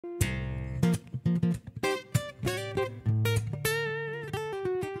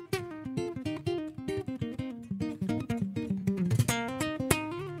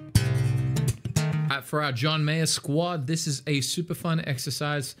for our John Mayer squad, this is a super fun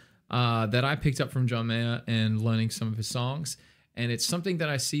exercise that I picked up from John Mayer and learning some of his songs. And it's something that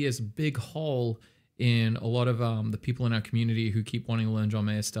I see as a big hole in a lot of the people in our community who keep wanting to learn John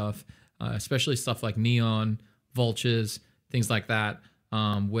Mayer stuff, especially stuff like Neon, Vultures, things like that,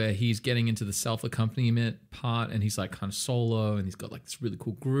 where he's getting into the self-accompaniment part and he's like kind of solo and he's got like this really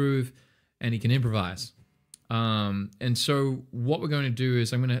cool groove and he can improvise. And so what we're going to do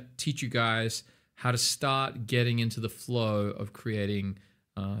is I'm going to teach you guys how to start getting into the flow of creating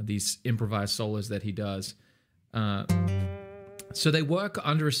these improvised solos that he does. So they work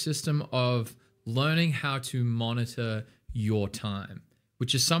under a system of learning how to monitor your time,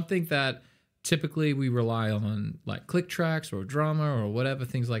 which is something that typically we rely on, like click tracks or a drummer or whatever,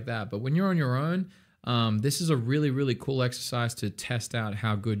 things like that. But when you're on your own, this is a really, really cool exercise to test out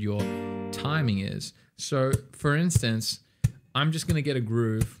how good your timing is. So for instance, I'm just going to get a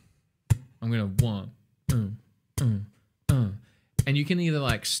groove. I'm going to one, and you can either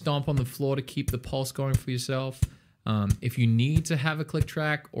like stomp on the floor to keep the pulse going for yourself. If you need to have a click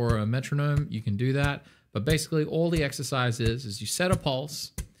track or a metronome, you can do that. But basically all the exercise is you set a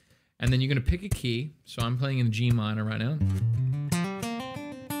pulse and then you're going to pick a key. So I'm playing in G minor right now.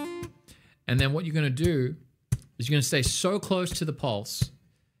 And then what you're going to do is you're going to stay so close to the pulse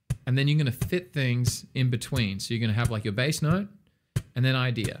and then you're going to fit things in between. So you're going to have like your bass note and then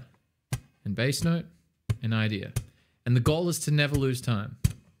idea and bass note and idea. And the goal is to never lose time.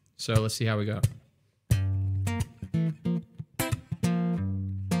 So let's see how we go.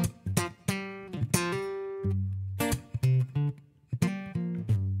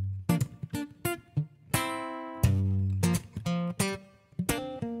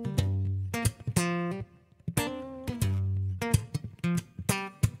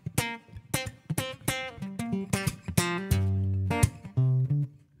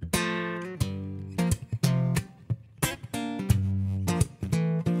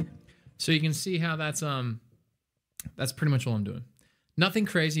 So you can see how that's pretty much all I'm doing. Nothing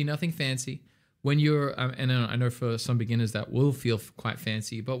crazy, nothing fancy. When you're, and I know for some beginners that will feel quite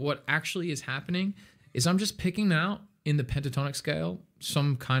fancy, but what actually is happening is I'm just picking out in the pentatonic scale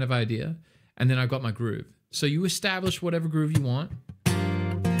some kind of idea, and then I've got my groove. So you establish whatever groove you want.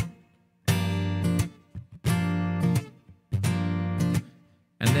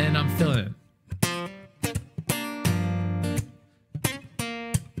 And then I'm filling it.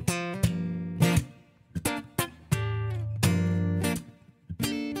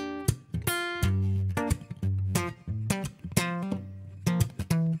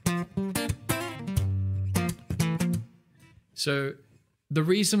 So the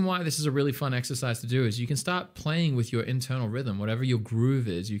reason why this is a really fun exercise to do is you can start playing with your internal rhythm. Whatever your groove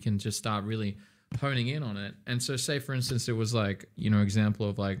is, you can just start really honing in on it. And so say, for instance, it was like, you know, example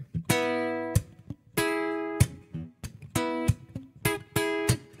of like...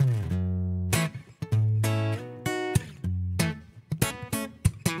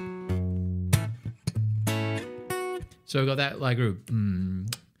 So I got that like groove.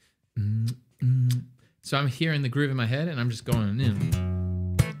 So I'm hearing the groove in my head and I'm just going in.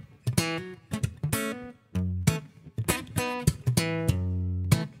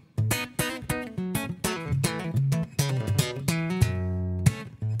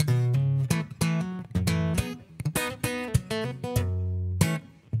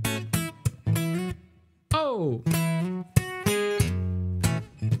 Oh!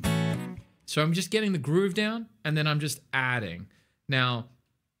 So I'm just getting the groove down and then I'm just adding. Now,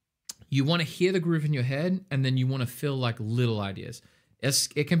 you want to hear the groove in your head, and then you want to fill like little ideas.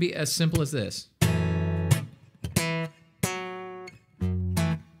 It can be as simple as this.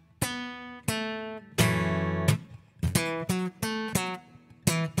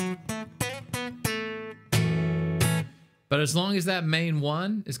 But as long as that main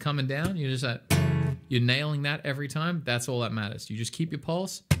one is coming down, you're nailing that every time. That's all that matters. You just keep your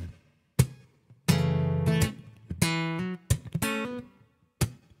pulse.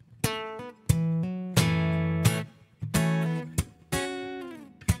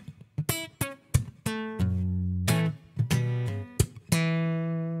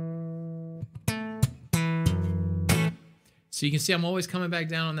 So you can see I'm always coming back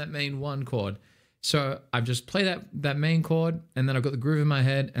down on that main one chord. So I just play that main chord, and then I've got the groove in my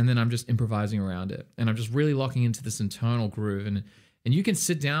head, and then I'm just improvising around it. And I'm just really locking into this internal groove. And you can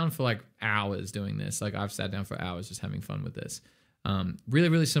sit down for like hours doing this. Like I've sat down for hours just having fun with this. Really,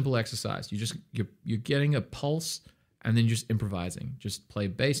 really simple exercise. You're getting a pulse, and then you're just improvising. Just play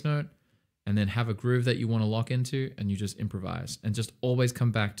bass note, and then have a groove that you want to lock into, and you just improvise. And just always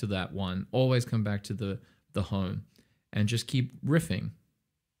come back to that one. Always come back to the home. And just keep riffing.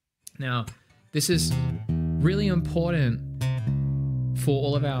 Now, this is really important for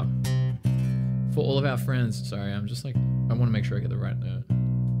all of our friends. Sorry, I'm just like, I want to make sure I get the right note.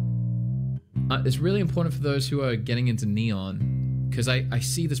 It's really important for those who are getting into neon, because I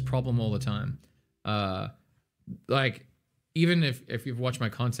see this problem all the time. Like, even if you've watched my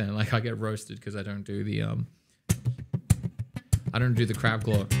content, like, I get roasted because I don't do the crab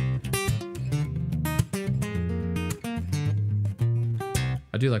claw.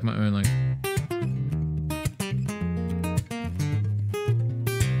 I do like my own, like.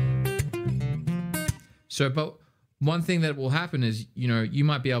 So, but one thing that will happen is, you know, you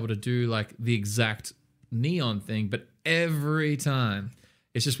might be able to do like the exact neon thing, but every time,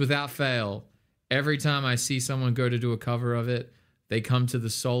 it's just without fail, every time I see someone go to do a cover of it, they come to the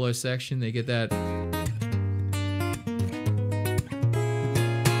solo section, they get that.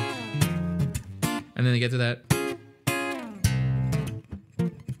 And then they get to that.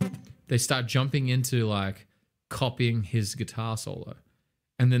 They start jumping into like copying his guitar solo.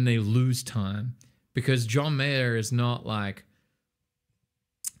 And then they lose time. Because John Mayer is not like,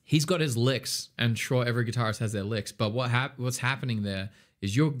 he's got his licks, and sure, every guitarist has their licks, but what's happening there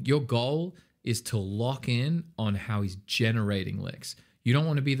is your goal is to lock in on how he's generating licks. You don't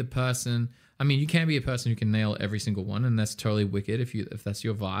want to be the person, I mean, you can be a person who can nail every single one, and that's totally wicked if that's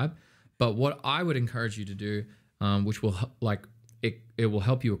your vibe. But what I would encourage you to do, which will like it will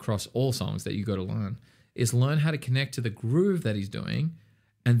help you across all songs that you go to learn, is learn how to connect to the groove that he's doing,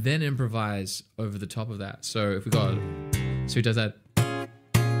 and then improvise over the top of that. So if we got, so he does that.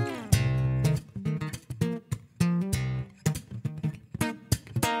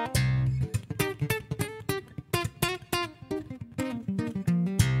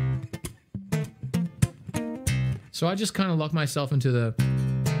 So I just kind of lock myself into the,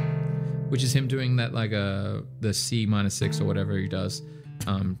 which is him doing that like the C minor 6 or whatever he does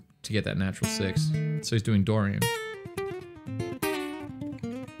to get that natural 6. So he's doing Dorian.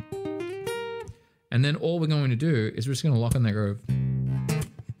 And then all we're going to do is we're just going to lock on that groove.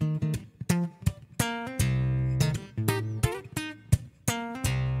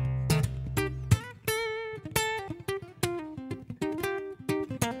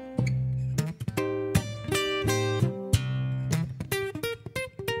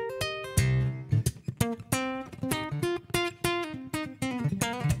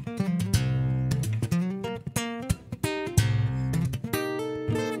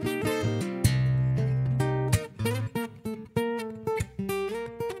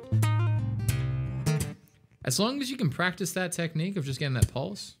 As long as you can practice that technique of just getting that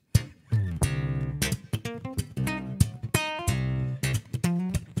pulse.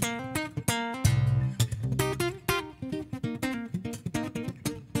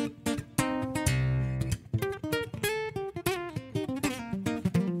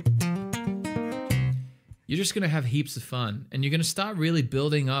 You're just going to have heaps of fun, and you're going to start really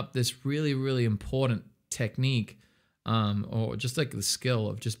building up this really, really important technique, or just like the skill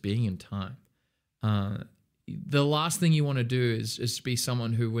of just being in time. The last thing you want to do is be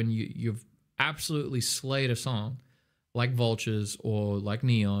someone who, when you've absolutely slayed a song like Vultures or like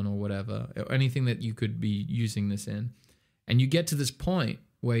Neon or whatever, or anything that you could be using this in, and you get to this point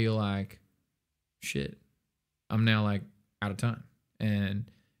where you're like, shit, I'm now like out of time. And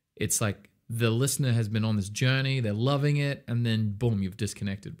it's like the listener has been on this journey, they're loving it, and then boom, you've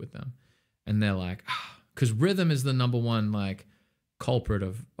disconnected with them. And they're like, because rhythm is the number one like culprit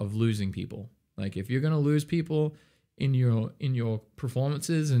of losing people. Like if you're gonna lose people in your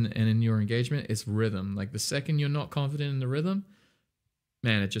performances and in your engagement, it's rhythm. Like the second you're not confident in the rhythm,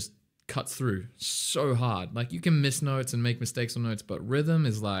 man, it just cuts through so hard. Like you can miss notes and make mistakes on notes, but rhythm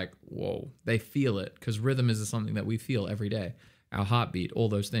is like, whoa, they feel it, because rhythm is something that we feel every day. Our heartbeat, all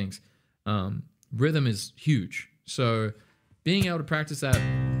those things. Rhythm is huge. So being able to practice that,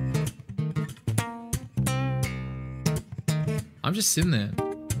 I'm just sitting there.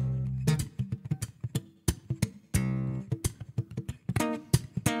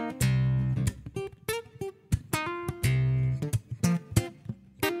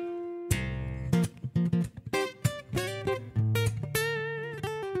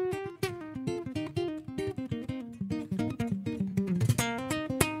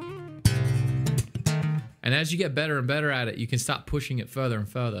 And as you get better and better at it, you can start pushing it further and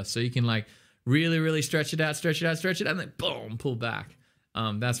further. So you can like really, really stretch it out, and then boom, pull back.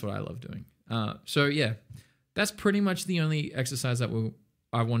 That's what I love doing. So yeah, that's pretty much the only exercise that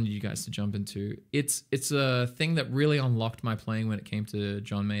I wanted you guys to jump into. It's a thing that really unlocked my playing when it came to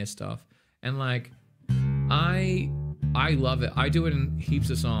John Mayer stuff. And like, I love it. I do it in heaps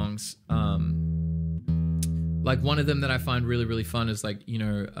of songs. Like one of them that I find really, really fun is like, you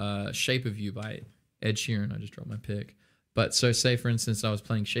know, Shape of You by Ed Sheeran. I just dropped my pick. But so say, for instance, I was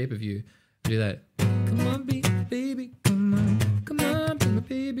playing Shape of You. I do that. Come on, baby, come on. Come on,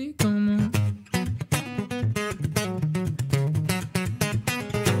 baby, come on.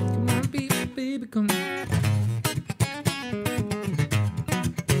 Come on, baby, come on.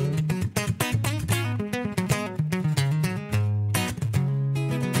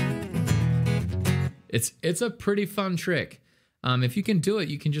 It's a pretty fun trick. If you can do it,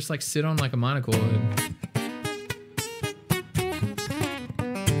 you can just like sit on like a minor chord.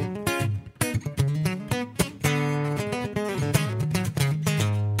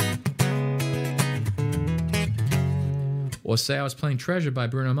 Or say I was playing Treasure by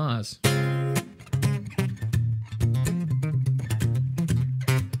Bruno Mars.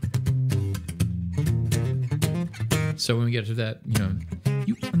 So when we get to that, you know,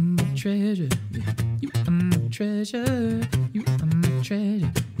 you are my treasure, you are my treasure, you are my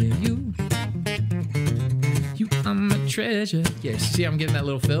treasure, yeah, you are my treasure. Yeah, see I'm getting that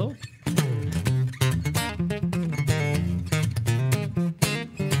little fill?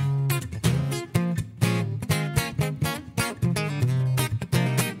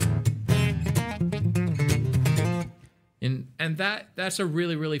 And that's a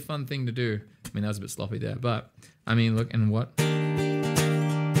really, really fun thing to do. I mean, that was a bit sloppy there, but I mean, look, and what?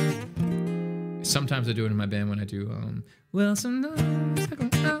 Sometimes I do it in my band when I do, well, sometimes I go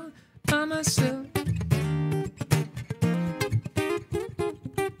out by myself.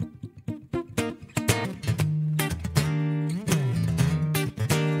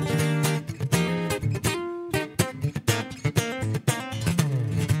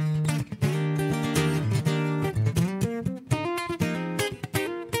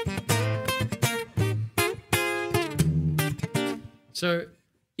 So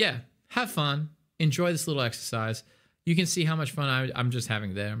yeah, have fun, enjoy this little exercise. You can see how much fun I'm just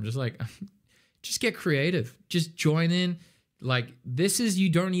having there. I'm just like, just get creative, just join in. Like this is, you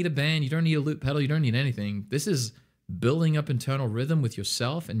don't need a band, you don't need a loop pedal, you don't need anything. This is building up internal rhythm with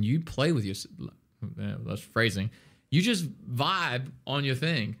yourself, and you play with yourself. That's phrasing. You just vibe on your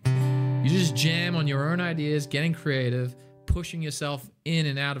thing. You just jam on your own ideas, getting creative, pushing yourself in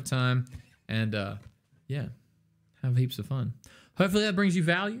and out of time, and yeah, have heaps of fun. Hopefully that brings you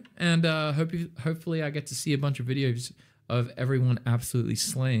value, and hopefully I get to see a bunch of videos of everyone absolutely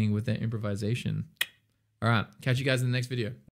slaying with their improvisation. All right, catch you guys in the next video.